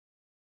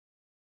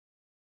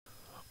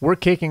We're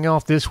kicking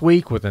off this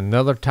week with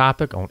another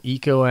topic on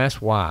EECO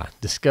Ask Why,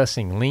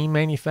 discussing lean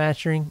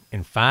manufacturing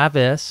and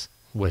 5S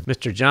with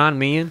Mr. Jon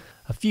Meighan.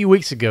 A few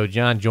weeks ago,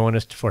 Jon joined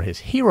us for his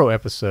hero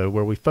episode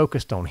where we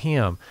focused on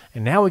him,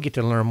 and now we get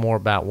to learn more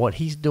about what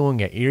he's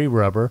doing at Erie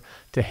Rubber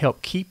to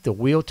help keep the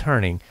wheel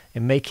turning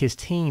and make his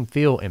team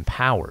feel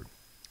empowered.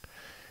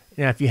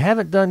 Now, if you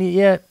haven't done it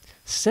yet,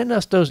 send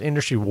us those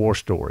industry war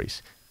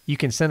stories. You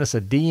can send us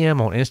a DM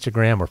on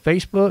Instagram or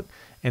Facebook,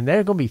 and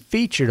they're going to be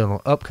featured on an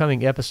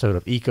upcoming episode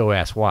of EECO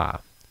Ask Why.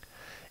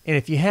 And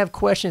if you have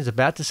questions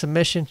about the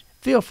submission,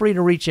 feel free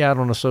to reach out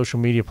on the social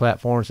media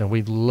platforms, and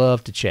we'd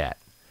love to chat.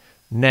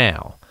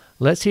 Now,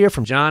 let's hear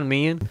from Jon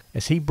Meighan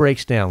as he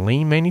breaks down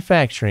lean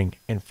manufacturing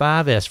and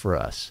 5S for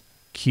us.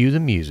 Cue the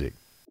music.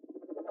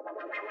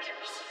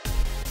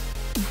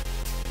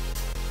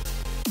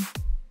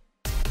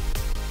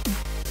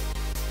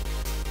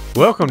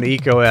 Welcome to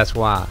EECO Ask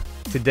Why.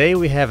 Today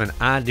we have an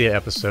idea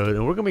episode, and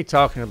we're going to be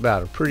talking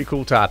about a pretty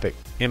cool topic,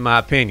 in my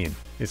opinion.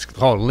 It's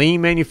called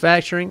lean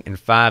manufacturing and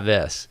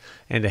 5S.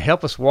 And to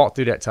help us walk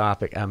through that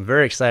topic, I'm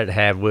very excited to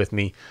have with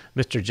me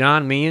Mr.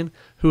 Jon Meighan,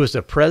 who is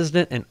the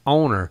president and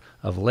owner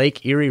of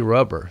Lake Erie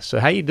Rubber.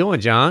 So how you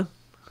doing, Jon?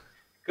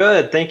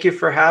 Good. Thank you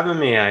for having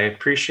me. I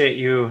appreciate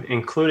you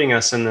including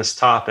us in this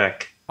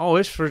topic.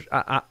 Oh,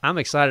 I'm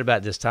excited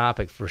about this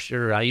topic for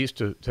sure. I used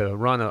to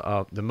run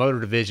the motor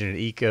division at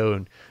EECO,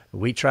 and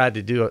we tried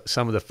to do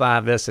some of the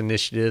 5S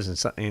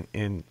initiatives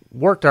and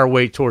worked our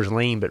way towards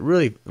lean, but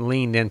really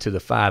leaned into the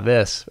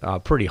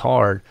 5S pretty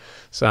hard.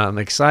 So I'm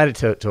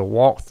excited to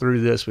walk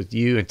through this with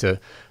you and to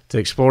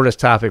explore this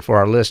topic for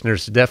our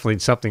listeners. It's definitely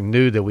something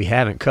new that we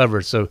haven't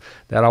covered, so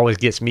that always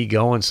gets me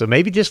going. So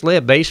maybe just lay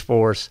a base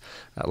for us.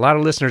 A lot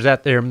of listeners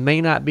out there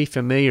may not be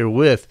familiar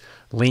with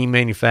lean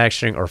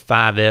manufacturing or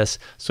 5S.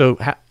 So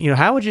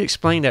how would you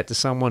explain that to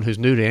someone who's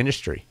new to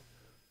industry?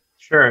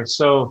 Sure.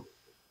 So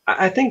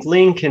I think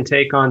lean can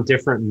take on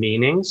different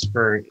meanings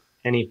for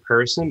any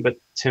person, but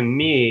to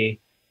me,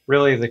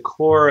 really the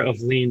core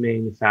of lean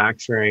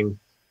manufacturing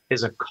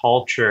is a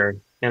culture,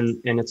 and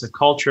it's a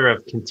culture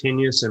of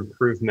continuous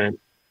improvement,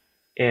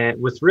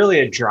 and with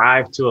really a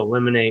drive to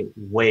eliminate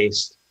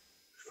waste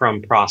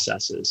from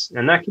processes.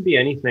 And that could be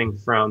anything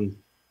from,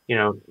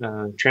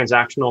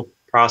 transactional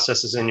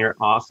processes in your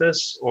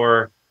office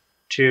or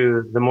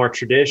to the more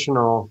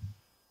traditional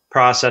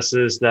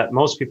processes that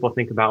most people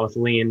think about with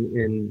lean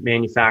in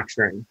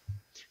manufacturing.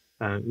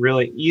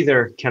 Really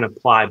either can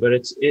apply, but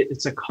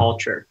it's a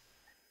culture.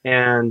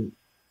 And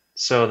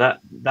so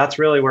that's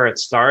really where it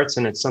starts,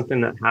 and it's something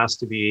that has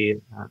to be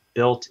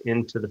built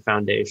into the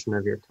foundation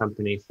of your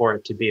company for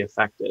it to be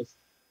effective.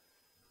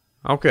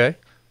 Okay,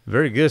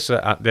 very good.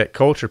 So that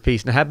culture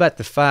piece. Now, how about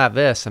the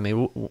 5S? I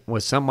mean,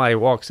 when somebody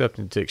walks up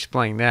to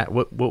explain that,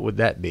 what would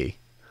that be?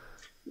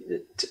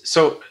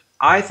 So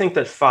I think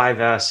that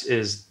 5S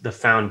is the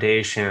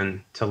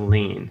foundation to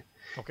lean.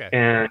 Okay.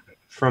 And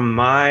from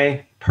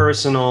my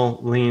personal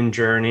lean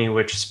journey,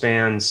 which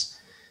spans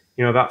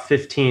about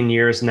 15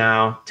 years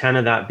now, 10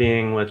 of that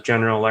being with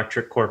General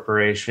Electric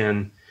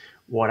Corporation,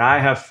 what I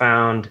have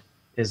found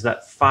is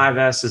that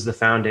 5S is the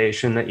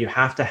foundation that you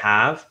have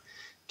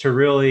to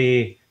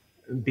really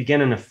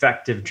begin an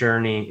effective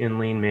journey in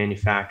lean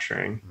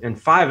manufacturing. And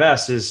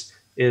 5S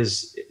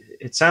is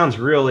it sounds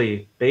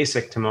really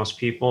basic to most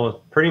people. It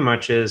pretty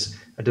much is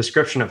a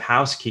description of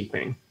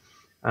housekeeping.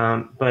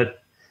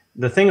 But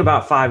the thing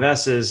about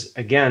 5S is,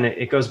 again,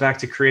 it goes back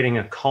to creating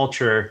a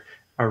culture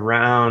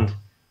around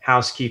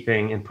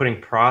housekeeping and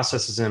putting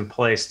processes in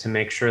place to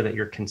make sure that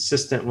you're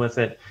consistent with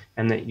it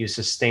and that you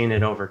sustain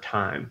it over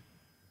time.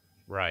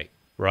 Right.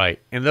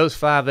 And those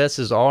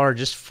 5S's are,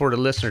 just for the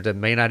listener that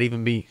may not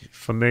even be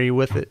familiar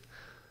with it?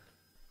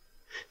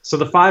 So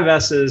the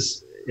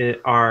 5S's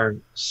are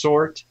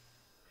sort,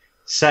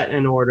 set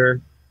in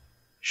order,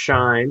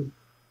 shine,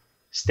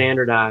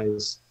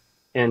 standardize,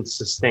 and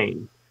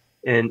sustain.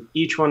 And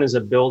each one is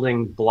a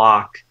building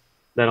block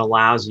that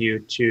allows you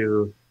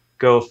to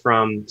go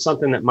from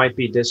something that might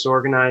be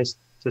disorganized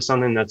to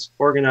something that's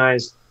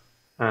organized,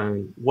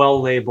 well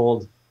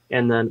labeled,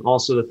 and then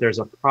also that there's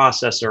a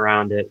process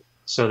around it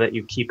so that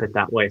you keep it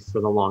that way for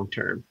the long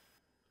term.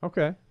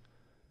 Okay,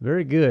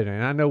 very good.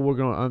 And I know we're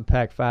going to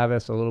unpack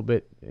 5S a little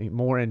bit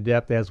more in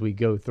depth as we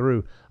go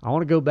through. I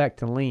want to go back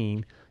to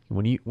lean.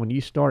 When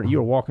you started, you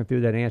were walking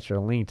through that answer to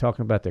lean,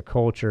 talking about the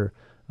culture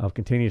of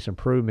continuous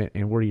improvement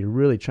and where you're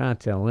really trying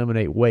to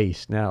eliminate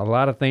waste. Now, a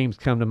lot of things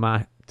come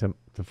to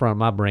the front of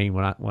my brain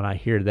when I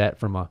hear that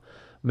from a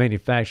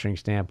manufacturing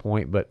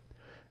standpoint, but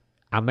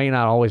I may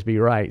not always be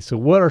right. So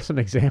what are some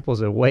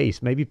examples of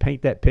waste? Maybe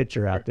paint that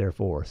picture out there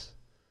for us.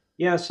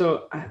 Yeah,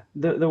 so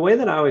the way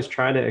that I always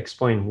try to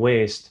explain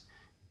waste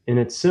in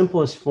its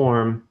simplest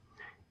form,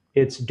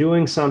 it's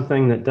doing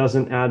something that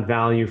doesn't add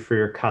value for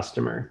your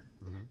customer.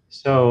 Mm-hmm.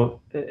 So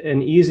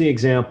an easy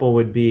example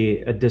would be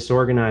a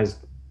disorganized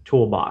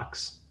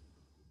toolbox.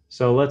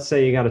 So let's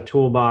say you got a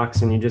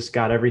toolbox and you just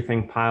got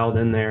everything piled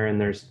in there, and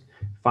there's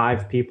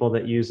 5 people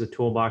that use the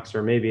toolbox,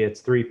 or maybe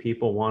it's 3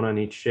 people, 1 on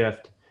each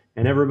shift,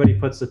 and everybody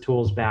puts the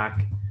tools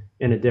back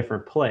in a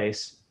different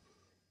place.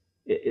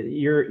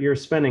 you're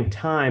spending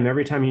time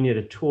every time you need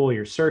a tool,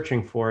 you're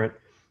searching for it.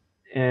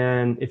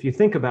 And if you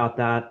think about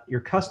that,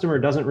 your customer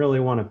doesn't really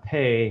want to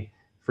pay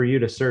for you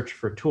to search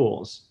for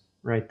tools,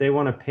 right? They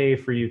want to pay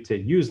for you to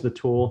use the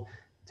tool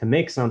to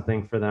make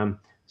something for them.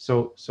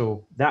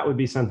 So that would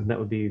be something that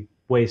would be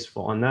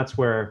wasteful. And that's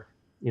where,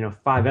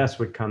 5S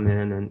would come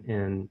in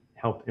and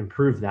help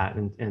improve that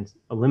and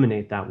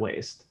eliminate that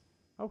waste.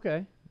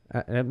 Okay.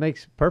 That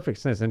makes perfect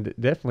sense, and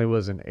definitely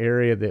was an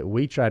area that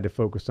we tried to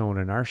focus on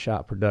in our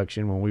shop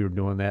production when we were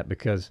doing that,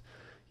 because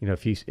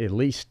if you at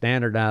least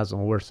standardize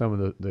on where some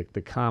of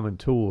the common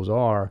tools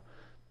are,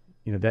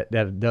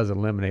 that does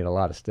eliminate a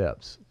lot of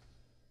steps.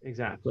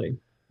 Exactly.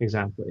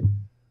 Exactly.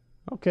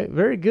 Okay,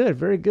 very good,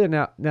 very good.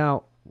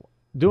 Now,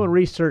 doing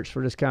research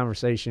for this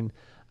conversation,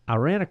 I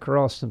ran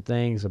across some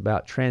things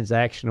about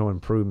transactional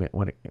improvement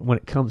when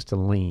it comes to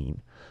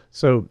lean.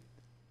 So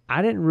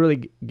I didn't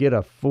really get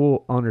a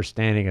full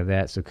understanding of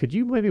that. So could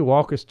you maybe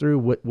walk us through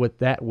what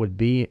that would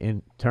be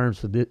in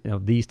terms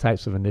of these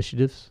types of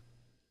initiatives?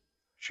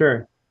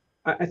 Sure.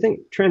 I think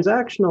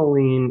transactional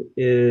lean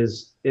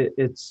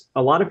it's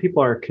a lot of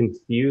people are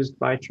confused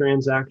by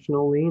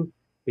transactional lean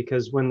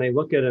because when they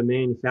look at a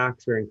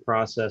manufacturing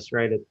process,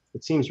 right,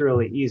 it seems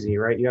really easy,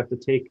 right? You have to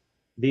take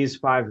these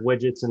five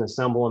widgets and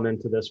assemble them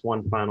into this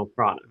one final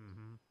product.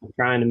 Hmm. I'm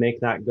trying to make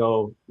that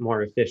go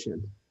more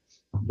efficient.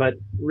 But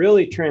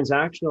really,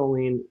 transactional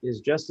lean is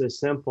just as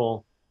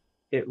simple.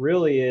 It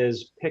really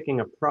is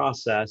picking a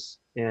process.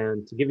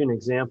 And to give you an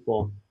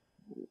example,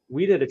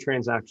 we did a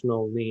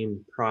transactional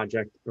lean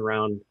project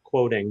around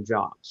quoting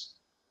jobs.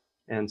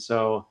 And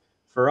so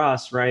for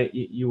us, right,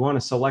 you want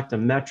to select a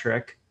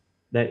metric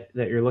that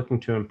you're looking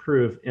to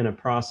improve in a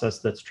process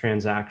that's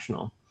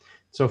transactional.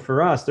 So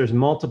for us, there's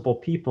multiple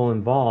people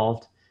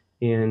involved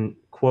in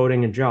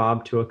quoting a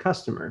job to a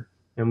customer.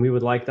 And we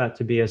would like that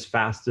to be as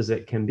fast as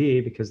it can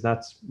be because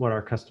that's what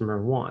our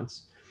customer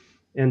wants.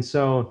 And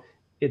so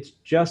it's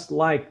just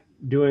like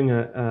doing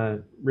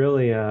a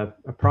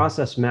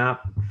process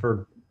map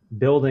for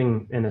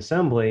building an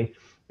assembly,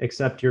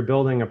 except you're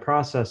building a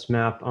process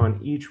map on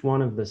each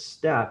one of the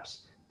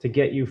steps to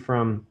get you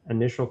from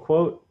initial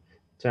quote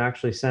to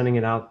actually sending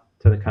it out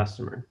to the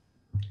customer.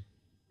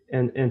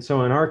 And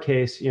so in our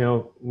case,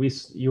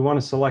 you want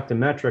to select a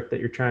metric that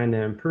you're trying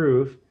to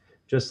improve,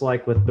 just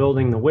like with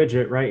building the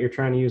widget, right? You're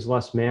trying to use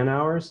less man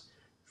hours.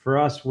 For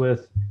us,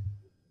 with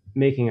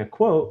making a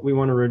quote, we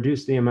want to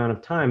reduce the amount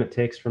of time it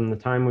takes from the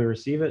time we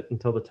receive it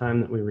until the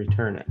time that we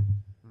return it.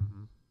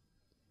 Hmm.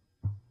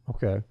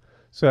 Okay.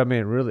 So I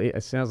mean,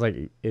 it sounds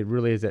like it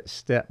really is that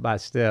step by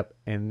step,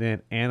 and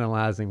then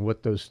analyzing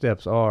what those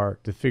steps are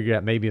to figure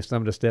out maybe if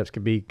some of the steps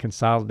could be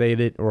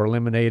consolidated or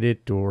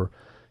eliminated or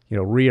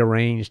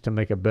rearranged to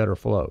make a better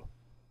flow.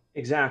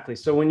 Exactly.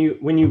 So when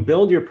you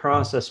build your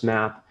process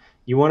map,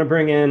 you want to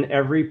bring in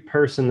every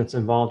person that's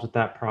involved with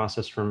that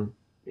process from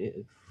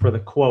for the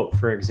quote,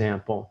 for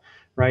example,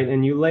 right?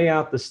 And you lay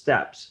out the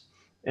steps.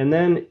 And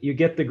then you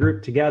get the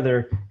group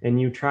together and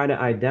you try to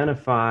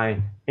identify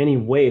any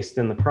waste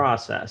in the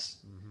process.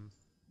 Hmm.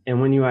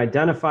 And when you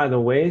identify the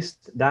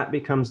waste, that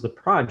becomes the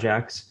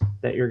projects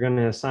that you're going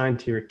to assign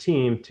to your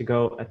team to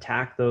go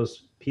attack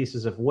those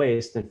pieces of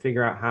waste and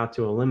figure out how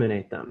to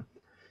eliminate them.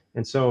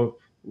 And so,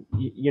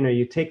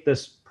 you take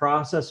this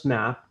process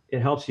map,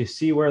 it helps you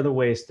see where the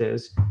waste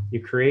is.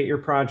 You create your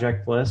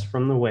project list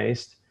from the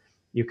waste,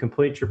 you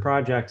complete your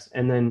projects,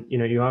 and then,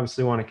 you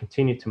obviously want to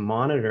continue to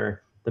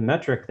monitor the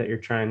metric that you're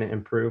trying to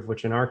improve,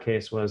 which in our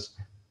case was,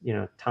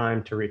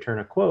 time to return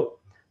a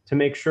quote, to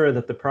make sure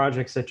that the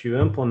projects that you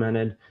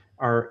implemented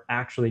are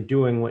actually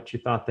doing what you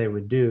thought they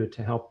would do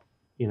to help,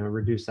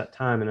 reduce that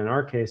time. And in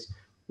our case,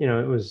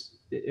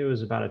 it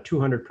was about a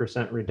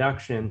 200%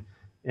 reduction,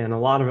 and a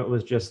lot of it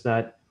was just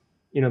that,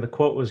 the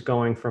quote was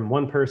going from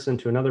one person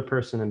to another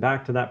person and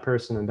back to that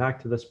person and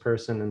back to this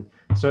person.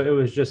 And so it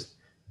was just,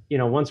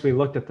 once we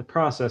looked at the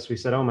process, we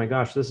said, oh my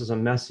gosh, this is a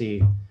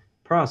messy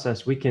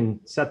process. We can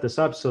set this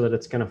up so that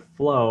it's going to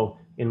flow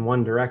in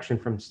one direction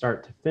from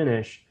start to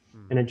finish.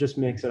 And it just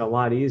makes it a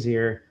lot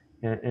easier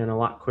and a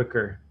lot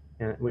quicker,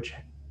 which,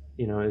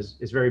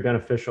 is very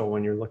beneficial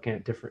when you're looking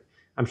at different.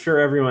 I'm sure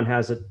everyone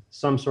has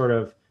some sort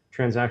of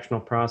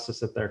transactional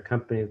process at their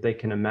company that they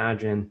can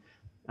imagine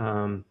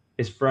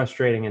is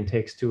frustrating and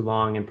takes too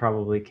long and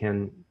probably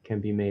can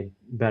be made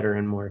better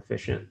and more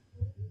efficient.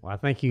 Well, I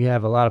think you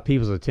have a lot of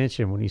people's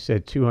attention when you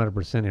said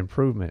 200%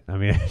 improvement. I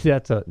mean,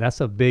 that's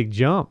a big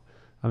jump.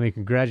 I mean,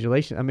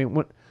 congratulations. I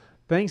mean,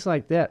 things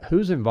like that,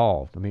 who's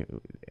involved? I mean,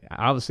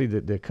 obviously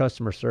the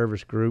customer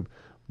service group,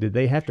 did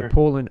they have to Sure.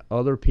 pull in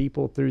other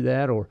people through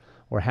that, or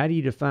how do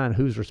you define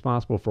who's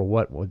responsible for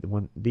what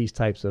when these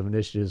types of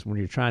initiatives when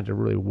you're trying to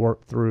really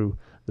work through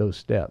those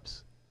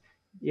steps?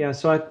 Yeah,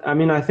 so I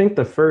mean, I think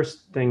the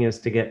first thing is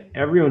to get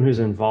everyone who's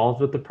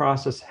involved with the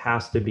process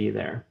has to be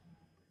there.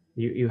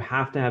 You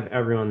have to have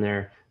everyone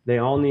there. They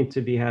all need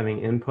to be having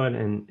input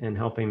and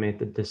helping make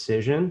the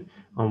decision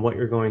on what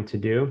you're going to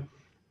do.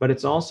 But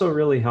it's also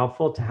really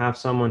helpful to have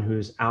someone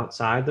who's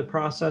outside the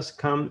process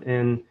come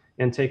and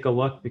take a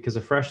look, because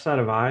a fresh set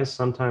of eyes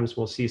sometimes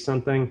will see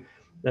something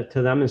that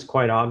to them is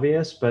quite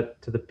obvious,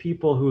 but to the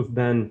people who've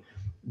been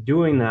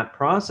doing that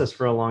process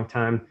for a long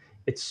time,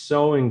 it's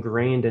so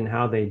ingrained in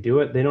how they do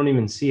it, they don't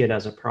even see it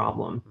as a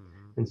problem.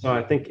 Mhm. And so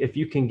I think if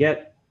you can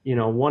get,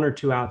 one or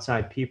two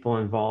outside people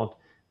involved,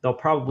 they'll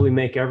probably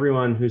make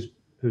everyone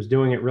who's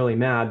doing it really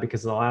mad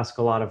because they'll ask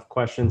a lot of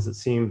questions that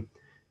seem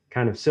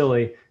kind of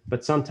silly,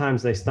 but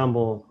sometimes they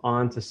stumble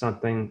onto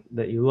something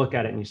that you look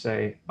at it and you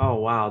say, "Oh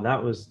wow,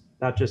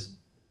 that just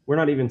we're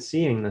not even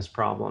seeing this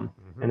problem."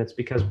 And Mhm. it's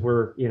because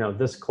we're,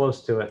 this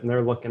close to it and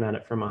they're looking at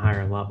it from a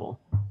higher level.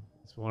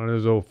 It's one of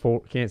those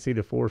old can't see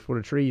the forest for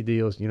the tree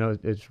deals.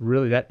 It's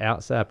really that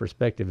outside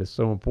perspective is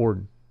so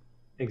important.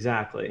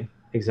 Exactly.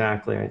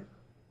 Exactly.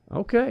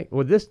 Okay.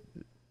 Well,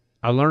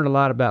 I learned a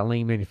lot about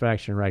lean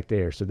manufacturing right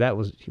there. So that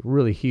was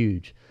really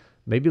huge.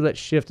 Maybe let's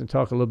shift and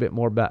talk a little bit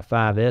more about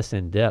 5S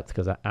in depth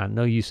because I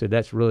know you said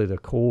that's really the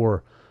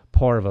core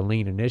part of a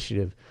lean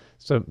initiative.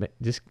 So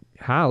just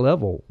high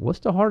level, what's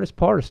the hardest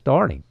part of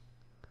starting?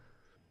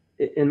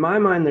 In my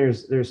mind,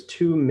 there's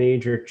two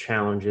major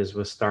challenges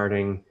with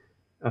starting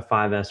a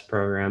 5S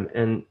program,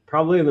 and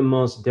probably the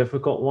most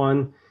difficult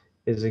one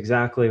is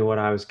exactly what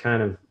I was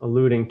kind of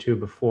alluding to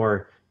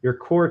before. Your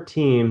core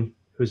team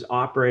who's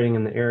operating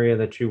in the area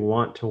that you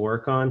want to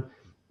work on,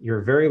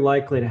 you're very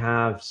likely to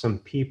have some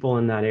people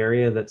in that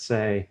area that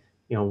say,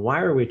 why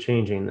are we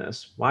changing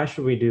this? Why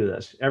should we do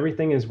this?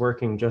 Everything is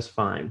working just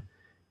fine,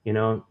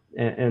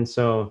 and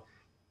so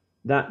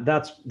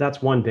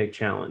that's one big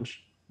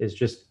challenge, is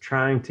just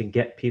trying to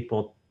get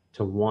people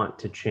to want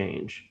to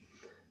change.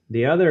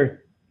 The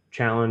other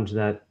challenge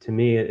that to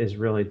me is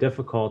really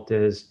difficult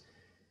is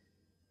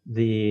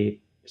the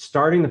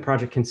starting the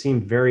project can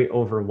seem very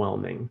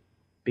overwhelming,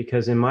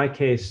 because in my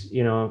case,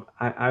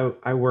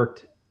 I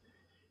worked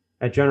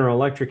at General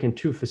Electric in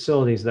two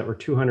facilities that were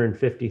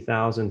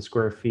 250,000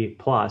 square feet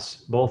plus,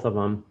 both of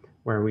them,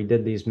 where we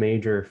did these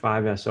major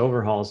 5S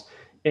overhauls.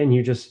 And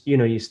you just,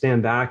 you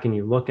stand back and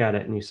you look at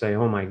it and you say,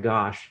 oh my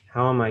gosh,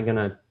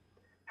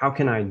 how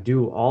can I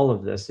do all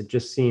of this? It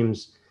just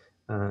seems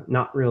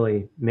not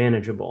really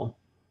manageable.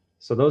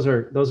 So those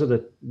are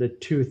the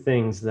two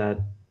things that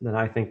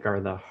I think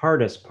are the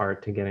hardest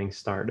part to getting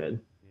started.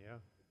 Yeah.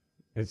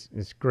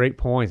 It's great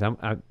points.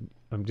 I'm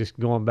just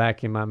going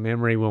back in my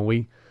memory when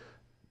we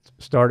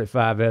started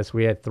 5S,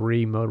 we had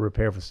three motor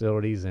repair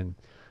facilities, and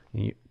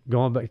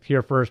going back to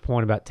your first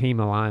point about team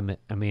alignment,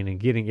 I mean, and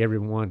getting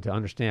everyone to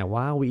understand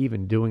why are we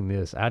even doing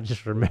this. I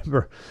just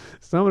remember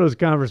some of those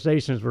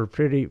conversations were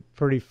pretty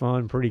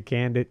fun, pretty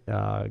candid.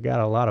 Got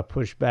a lot of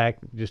pushback,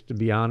 just to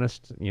be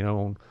honest.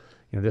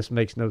 This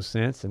makes no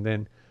sense. And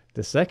then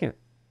the second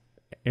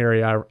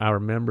area I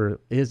remember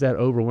is that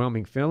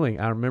overwhelming feeling.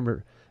 I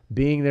remember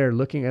being there,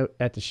 looking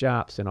at the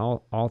shops and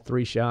all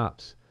three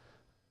shops.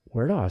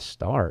 Where do I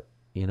start?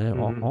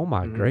 Oh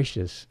my Mm-hmm.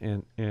 gracious.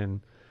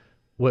 And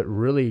what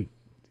really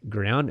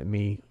grounded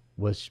me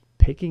was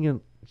picking a,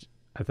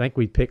 I think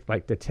we picked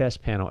like the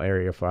test panel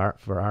area for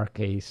our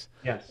case.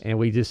 Yes, And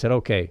we just said,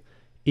 okay,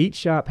 each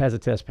shop has a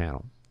test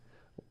panel.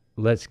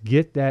 Let's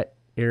get that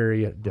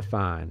area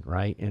defined,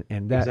 right?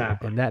 And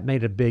exactly. that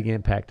made a big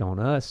impact on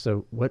us.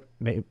 So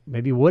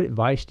maybe what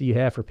advice do you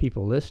have for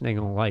people listening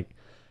on, like,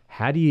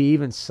 how do you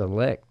even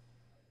select,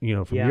 from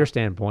your Yeah.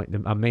 standpoint,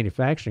 a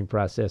manufacturing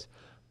process?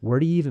 Where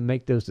do you even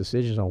make those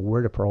decisions on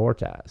where to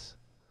prioritize?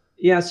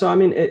 Yeah, so I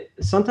mean,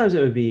 sometimes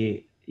it would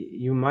be,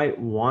 you might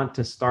want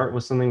to start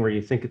with something where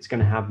you think it's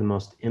going to have the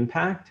most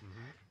impact. Hmm.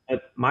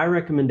 But my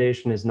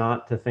recommendation is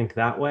not to think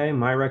that way.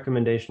 My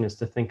recommendation is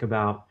to think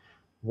about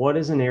what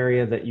is an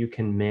area that you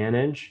can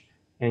manage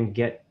and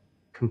get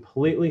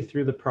completely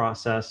through the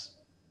process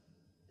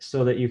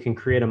so that you can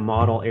create a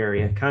model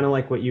area, kind of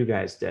like what you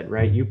guys did,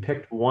 right? You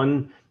picked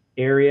one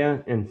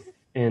area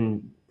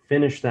and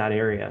finished that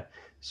area.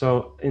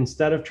 So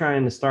instead of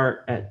trying to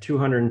start at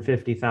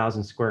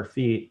 250,000 square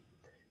feet,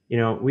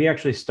 we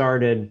actually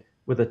started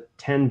with a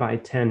 10 by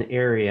 10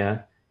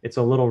 area. It's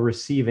a little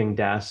receiving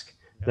desk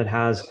Yep. that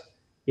has,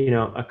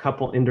 a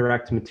couple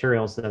indirect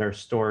materials that are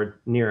stored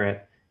near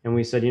it. And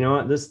we said, you know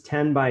what, this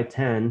 10 by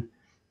 10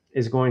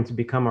 is going to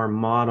become our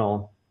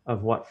model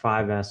of what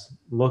 5S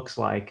looks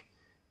like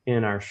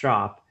in our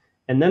shop.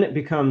 And then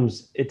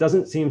it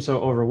doesn't seem so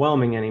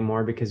overwhelming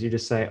anymore, because you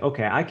just say,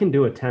 okay, I can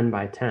do a 10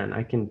 by 10.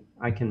 I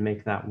can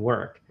make that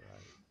work.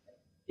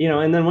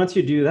 Right. And then once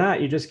you do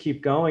that, you just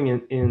keep going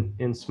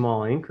in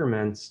small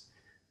increments.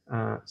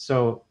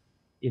 So,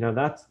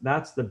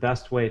 that's the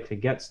best way to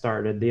get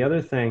started. The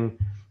other thing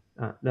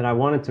that I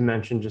wanted to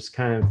mention, just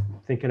kind of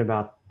thinking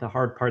about the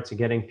hard parts of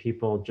getting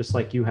people, just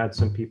like you had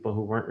some people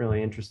who weren't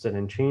really interested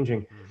in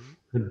changing.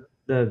 Hmm.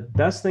 The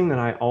best thing that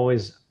I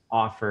always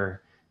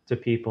offer to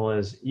people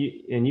is,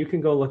 and you can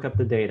go look up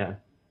the data,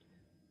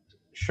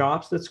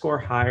 shops that score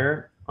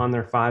higher on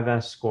their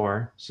 5S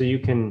score. So you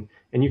can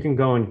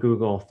go and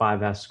Google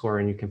 5S score,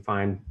 and you can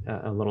find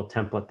a little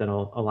template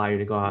that'll allow you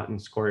to go out and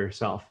score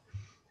yourself.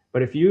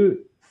 But if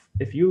you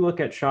look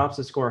at shops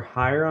that score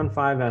higher on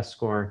 5S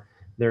score,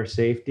 their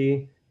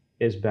safety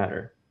is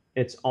better.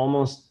 It's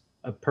almost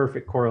a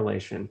perfect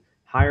correlation.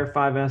 Higher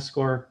 5S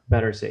score,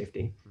 better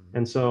safety. Hmm.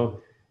 And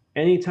so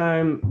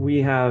anytime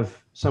we have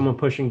someone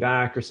pushing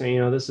back or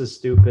saying, this is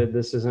stupid,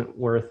 this isn't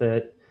worth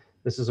it,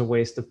 this is a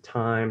waste of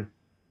time,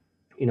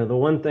 the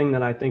one thing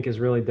that I think is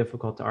really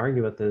difficult to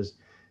argue with is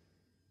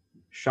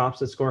shops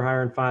that score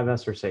higher in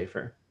 5S are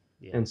safer.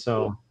 Yeah. And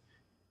so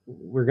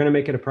we're going to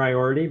make it a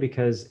priority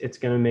because it's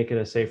going to make it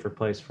a safer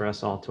place for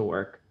us all to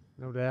work.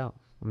 No doubt.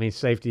 I mean,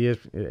 safety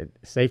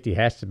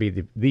has to be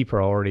the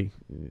priority,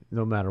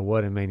 no matter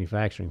what in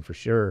manufacturing for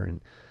sure.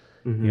 And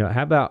Mm-hmm.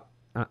 how about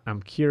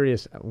I'm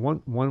curious.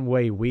 One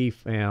way we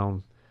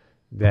found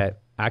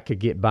that I could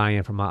get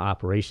buy-in from my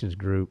operations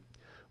group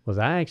was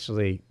I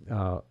actually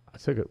I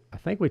took it. I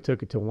think we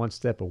took it to one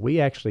step, but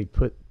we actually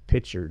put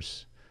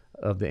pictures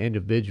of the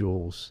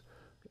individuals.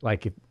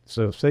 Like if,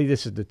 so, say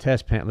this is the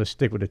test panel. Let's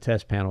stick with the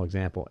test panel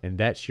example, and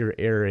that's your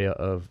area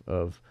of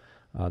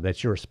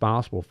that you're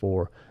responsible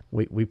for.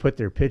 We put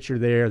their picture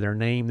there, their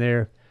name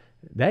there.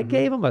 That Mm-hmm.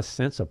 gave them a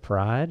sense of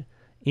pride.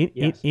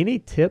 Yes. Any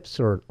tips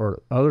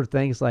or other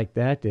things like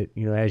that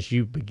as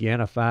you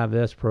began a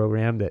 5S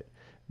program that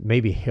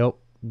maybe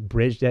help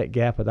bridge that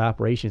gap with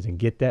operations and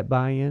get that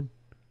buy-in?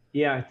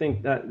 Yeah, I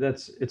think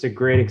it's a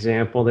great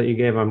example that you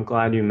gave. I'm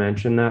glad you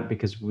mentioned that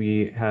because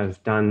we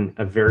have done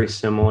a very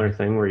similar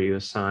thing where you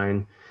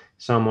assign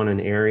someone an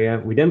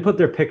area. We didn't put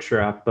their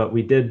picture up, but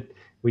we did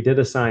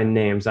assign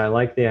names. I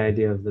like the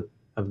idea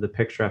of the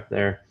picture up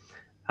there.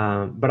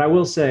 But I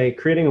will say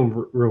creating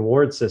a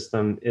reward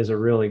system is a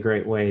really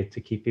great way to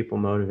keep people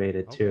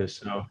motivated too. Okay.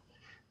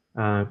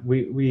 So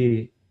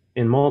we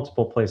in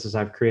multiple places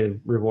I've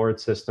created reward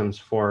systems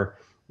for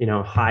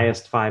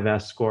highest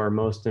 5S score,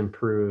 most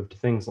improved,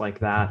 things like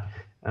that.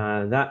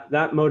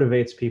 That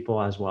motivates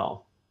people as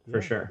well, for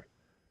Yeah. sure.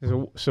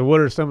 So what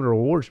are some of the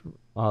rewards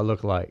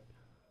look like?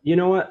 You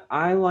know what?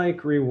 I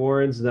like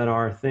rewards that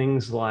are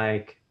things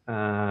like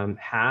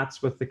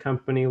hats with the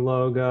company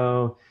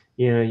logo.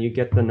 You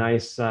get the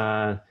nice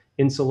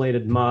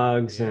insulated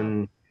mugs, Yeah.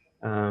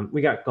 and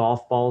we got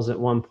golf balls at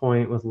one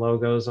point with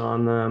logos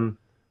on them.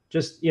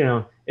 Just,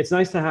 it's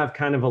nice to have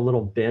kind of a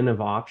little bin of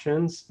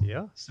options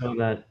Yeah. so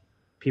that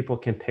people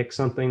can pick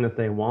something that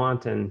they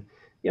want, and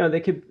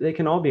they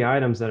can all be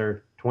items that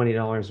are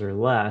 $20 or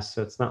less.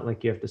 So it's not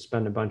like you have to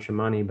spend a bunch of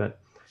money, but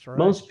That's right.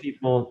 most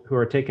people who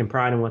are taking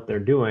pride in what they're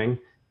doing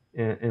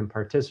and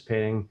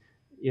participating,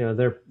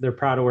 they're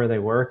proud of where they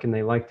work and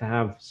they like to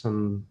have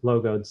some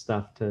logoed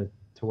stuff to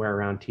wear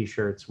around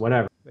t-shirts,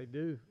 whatever. They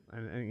do.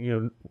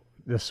 And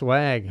the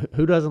swag.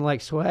 Who doesn't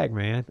like swag,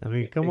 man? I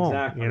mean, come on,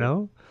 Exactly.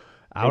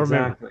 I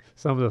remember Exactly.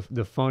 some of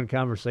the fun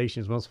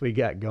conversations once we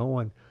got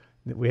going.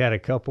 We had a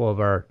couple of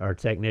our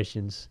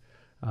technicians,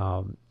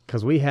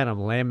 because we had them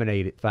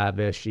laminated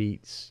 5S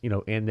sheets,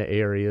 in the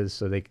areas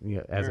so they,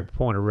 as a Sure.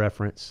 point of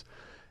reference.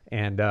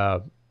 And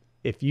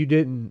if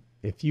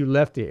you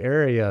left the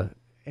area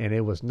and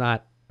it was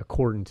not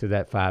according to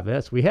that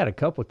 5S, we had a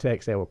couple of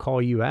techs that would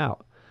call you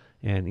out,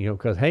 and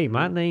because hey,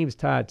 my Mhm. name's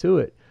tied to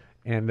it,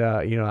 and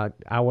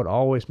I would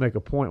always make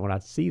a point when I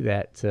see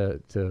that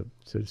to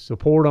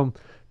support them,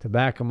 to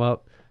back them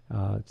up,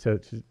 to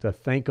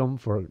thank them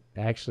for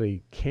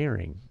actually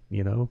caring,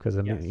 because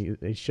I Yes. mean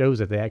it shows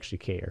that they actually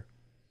care.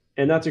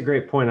 And that's a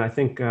great point. I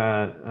think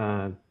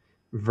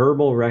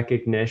verbal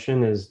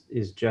recognition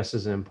is just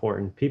as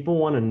important. People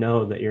want to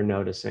know that you're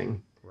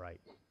noticing, Right.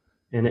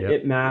 and it, Yep.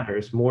 it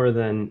matters more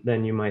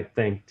than you might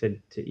think to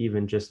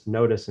even just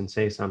notice and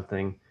say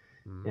something.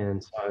 Mhm.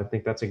 And so I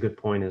think that's a good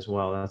point as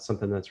well. That's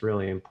something that's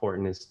really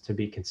important, is to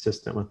be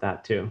consistent with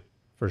that too.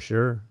 For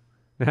sure.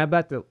 Now, how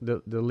about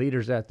the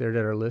leaders out there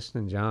that are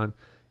listening, John?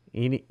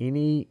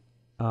 Any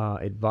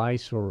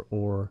advice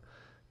or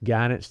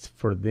guidance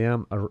for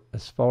them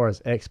as far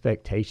as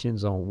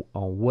expectations on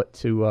what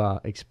to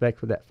expect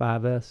for that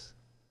 5S?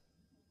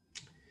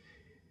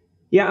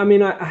 Yeah, I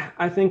mean,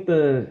 I think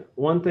the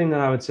one thing that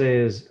I would say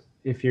is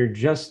if you're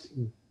just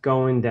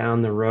going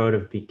down the road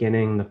of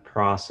beginning the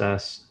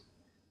process,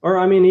 or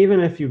I mean, even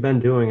if you've been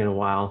doing it a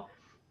while,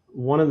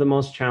 one of the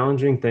most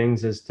challenging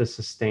things is to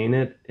sustain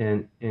it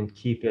and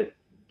keep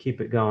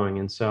it going.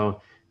 And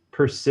so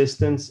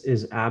persistence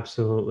is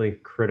absolutely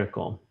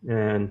critical.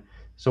 And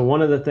so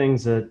one of the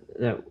things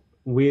that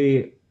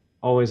we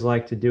always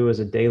like to do is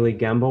a daily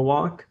Gemba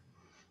walk.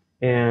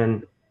 Okay.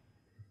 And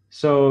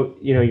so,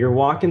 you're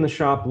walking the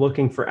shop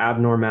looking for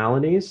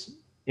abnormalities.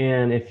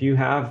 And if you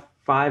have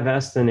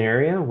 5S an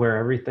area where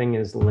everything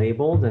is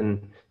labeled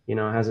and,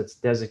 has its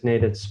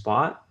designated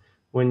spot,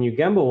 when you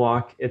Gemba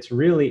walk, it's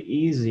really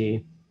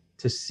easy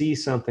to see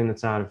something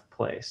that's out of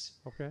place.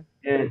 Okay.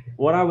 And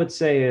what I would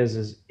say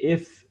is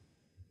if,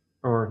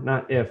 or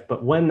not if,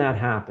 but when that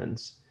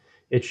happens,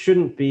 it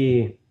shouldn't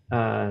be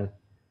a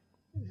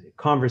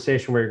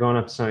conversation where you're going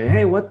up to somebody,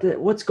 hey,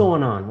 what's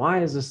going on?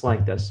 Why is this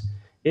like this?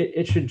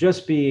 It should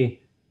just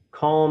be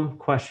calm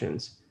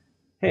questions.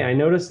 Hey, I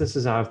noticed this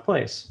is out of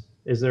place.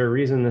 Is there a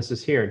reason this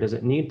is here? Does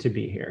it need to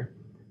be here?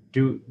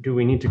 Do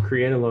we need to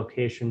create a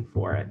location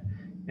for it?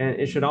 And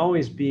it should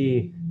always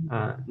be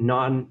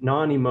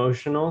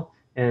non-emotional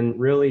and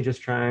really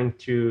just trying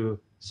to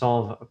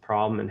solve a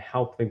problem and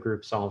help the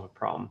group solve a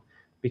problem,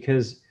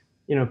 because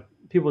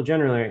people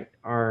generally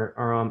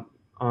are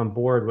on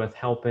board with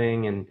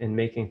helping and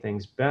making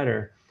things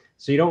better.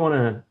 So you don't want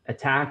to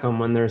attack them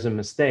when there's a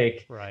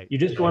mistake. Right. You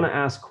just want to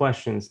ask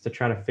questions to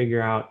try to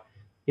figure out,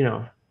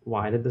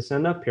 why did this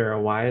end up here?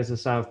 Or why is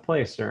this out of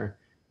place? Or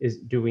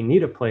do we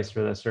need a place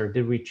for this? Or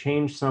did we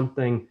change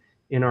something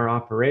in our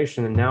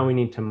operation and now we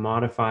need to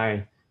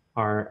modify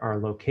our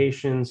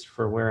locations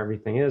for where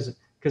everything is?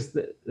 Because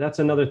that's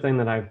another thing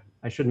that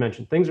I should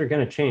mention. Things are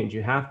going to change.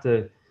 You have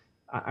to,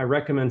 I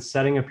recommend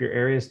setting up your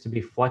areas to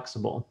be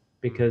flexible,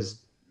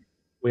 because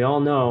we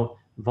all know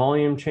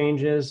volume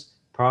changes,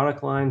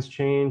 product lines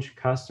change,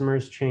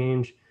 customers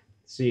change.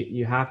 So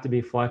you have to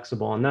be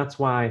flexible. And that's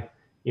why,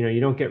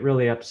 you don't get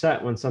really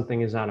upset when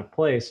something is out of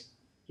place.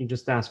 You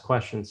just ask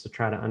questions to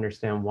try to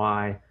understand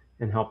why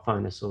and help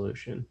find a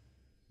solution.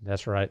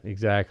 That's right.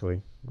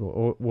 Exactly.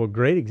 Well,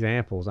 great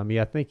examples. I mean,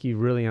 I think you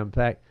really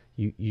unpacked,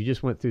 you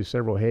just went through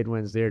several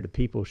headwinds there that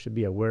people should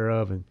be aware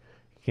of and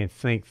can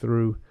think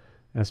through.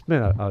 And it's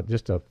been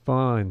just a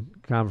fun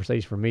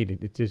conversation for me.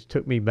 It just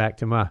took me back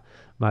to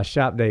my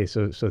shop days.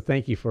 So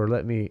thank you for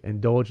letting me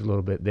indulge a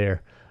little bit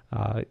there.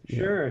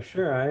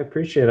 Sure. I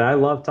appreciate it. I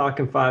love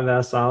talking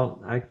 5S.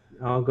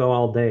 I'll go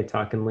all day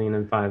talking lean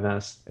and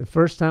 5S. The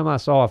first time I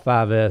saw a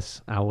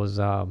 5S, I was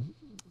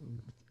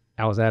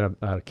at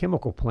a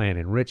chemical plant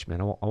in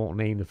Richmond. I won't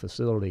name the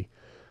facility,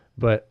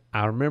 but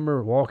I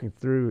remember walking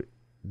through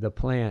the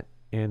plant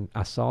and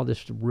I saw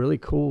this really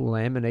cool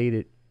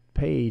laminated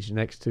page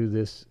next to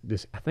this.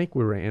 I think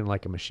we were in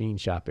like a machine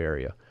shop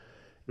area,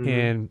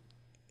 and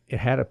it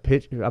had a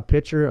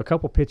picture, a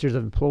couple pictures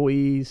of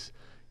employees,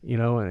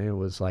 and it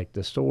was like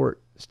the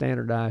sort,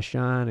 standardized,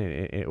 shine,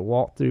 and it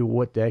walked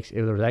through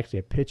there was actually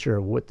a picture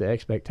of what the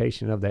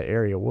expectation of that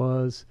area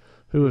was,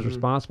 who was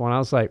responsible, and I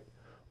was like,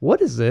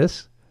 what is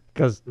this?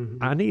 Because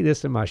I need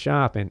this in my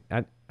shop. And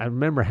I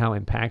remember how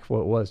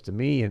impactful it was to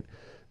me, and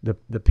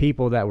the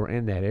people that were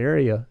in that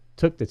area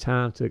took the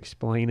time to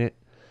explain it,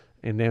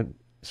 and then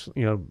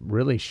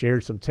really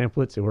shared some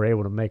templates, and we're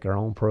able to make our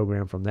own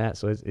program from that.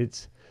 So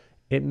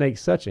it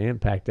makes such an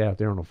impact out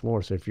there on the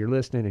floor. So if you're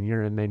listening and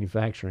you're in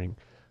manufacturing,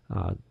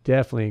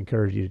 definitely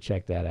encourage you to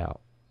check that out.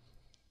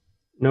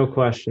 No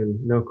question.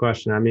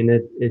 I mean,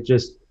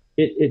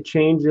 it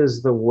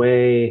changes the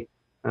way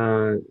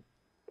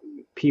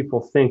people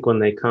think when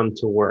they come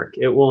to work.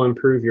 It will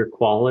improve your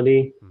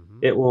quality.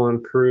 It will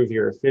improve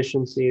your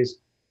efficiencies,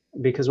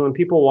 because when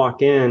people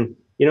walk in,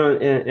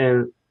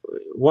 and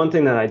one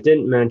thing that I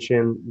didn't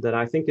mention that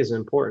I think is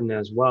important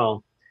as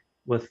well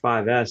with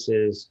 5S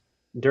is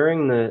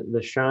during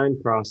the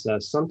shine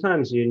process,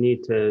 sometimes you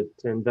need to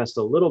invest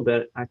a little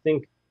bit. I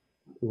think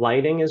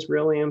lighting is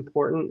really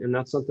important, and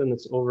that's something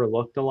that's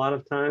overlooked a lot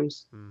of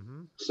times.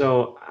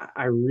 So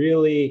I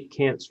really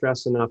can't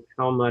stress enough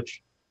how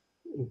much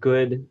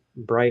good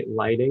bright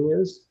lighting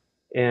is.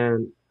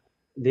 And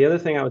the other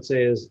thing I would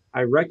say is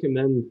I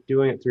recommend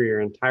doing it through your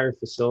entire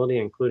facility,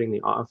 including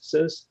the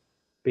offices,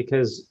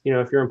 because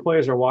if your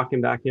employees are walking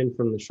back in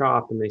from the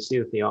shop and they see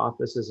that the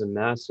office is a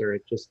mess, or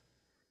it just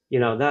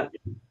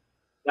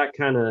that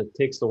kind of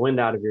takes the wind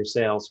out of your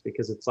sails,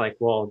 because it's like,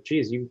 well,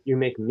 geez, you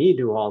make me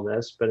do all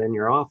this, but in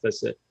your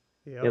office it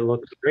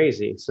looks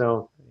crazy.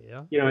 So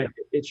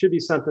it should be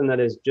something that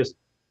is just,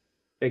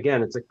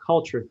 again, it's a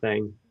culture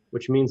thing,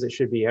 which means it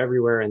should be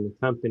everywhere in the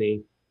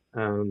company.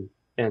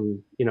 And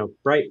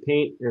bright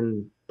paint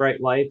and bright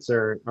lights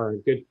are a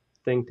good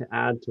thing to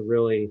add to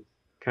really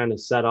kind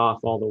of set off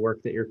all the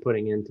work that you're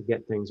putting in to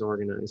get things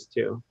organized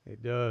too.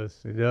 It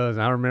does.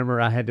 I remember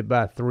I had to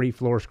buy 3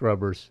 floor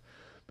scrubbers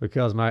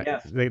because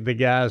the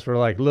guys were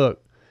like,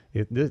 look,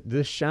 if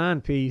this shine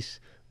piece,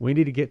 we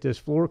need to get this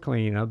floor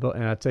clean.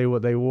 And I tell you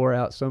what, they wore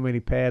out so many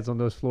pads on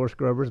those floor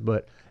scrubbers,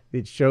 but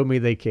it showed me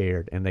they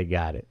cared and they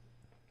got it.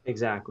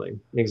 Exactly.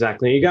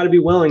 You got to be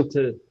willing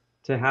to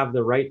have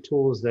the right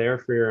tools there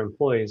for your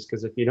employees,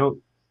 because if you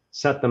don't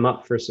set them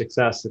up for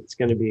success, it's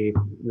going to be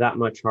that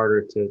much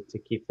harder to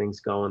keep things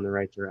going the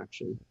right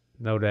direction.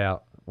 No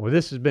doubt. Well,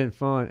 this has been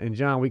fun. And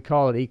John, we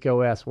call it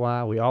ECO Ask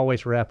Why. We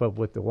always wrap up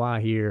with the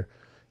why here.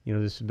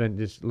 This has been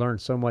just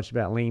learned so much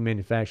about lean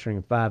manufacturing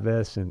and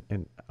 5S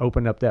and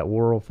open up that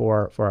world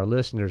for our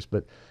listeners.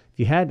 But if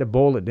you had to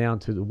boil it down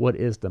to what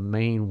is the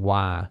main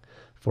why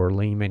for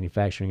lean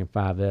manufacturing and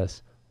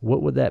 5S,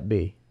 what would that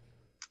be?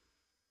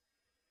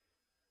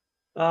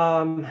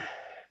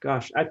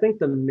 Gosh, I think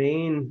the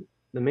main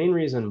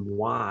reason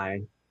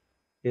why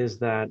is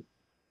that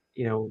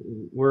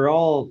we're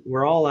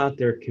all out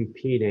there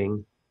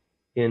competing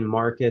in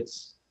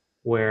markets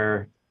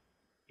where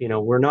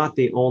we're not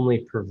the only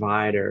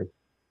provider.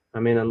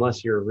 I mean,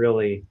 unless you're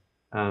really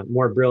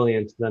more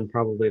brilliant than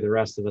probably the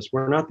rest of us,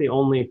 we're not the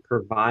only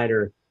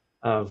provider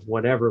of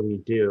whatever we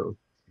do.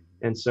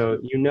 And so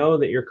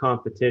that your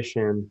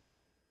competition,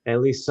 at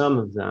least some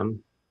of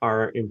them,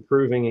 are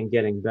improving and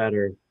getting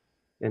better.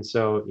 And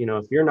so,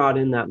 if you're not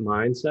in that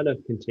mindset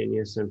of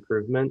continuous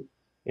improvement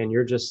and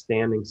you're just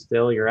standing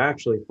still, you're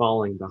actually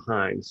falling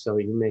behind. So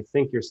you may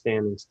think you're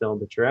standing still,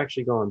 but you're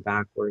actually going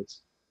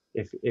backwards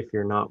if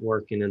you're not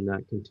working in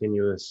that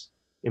continuous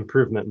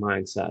improvement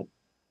mindset.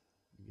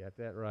 got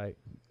that right.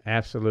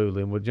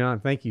 Absolutely. Well, John,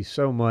 thank you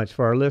so much.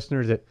 For our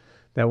listeners that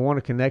want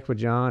to connect with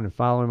John and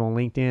follow him on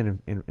LinkedIn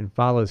and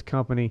follow his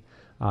company,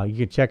 you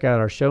can check out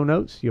our show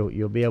notes.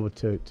 You'll be able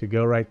to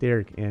go right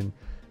there and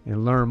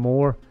learn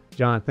more.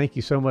 John, thank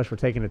you so much for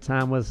taking the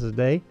time with us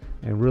today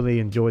and really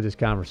enjoyed this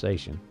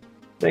conversation.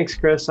 Thanks,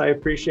 Chris. I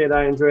appreciate it.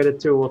 I enjoyed it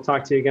too. We'll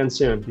talk to you again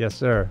soon. Yes,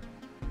 sir.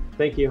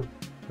 Thank you.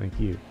 Thank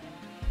you.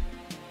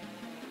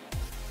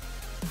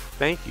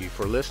 Thank you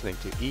for listening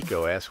to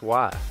ECO Ask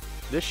Why.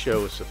 This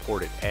show is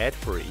supported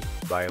ad-free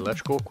by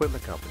Electrical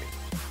Equipment Company.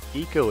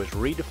 ECO is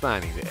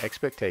redefining the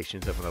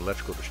expectations of an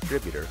electrical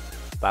distributor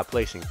by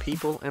placing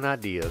people and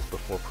ideas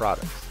before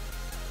products.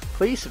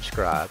 Please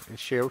subscribe and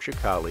share with your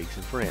colleagues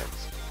and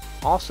friends.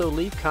 Also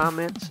leave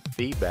comments,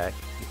 feedback,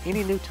 and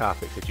any new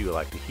topics that you would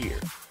like to hear.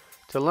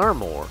 To learn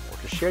more or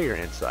to share your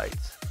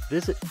insights,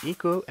 visit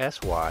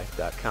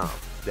ecosky.com.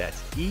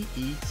 That's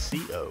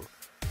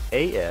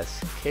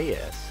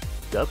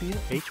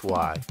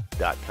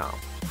EECOASKSWHY.com.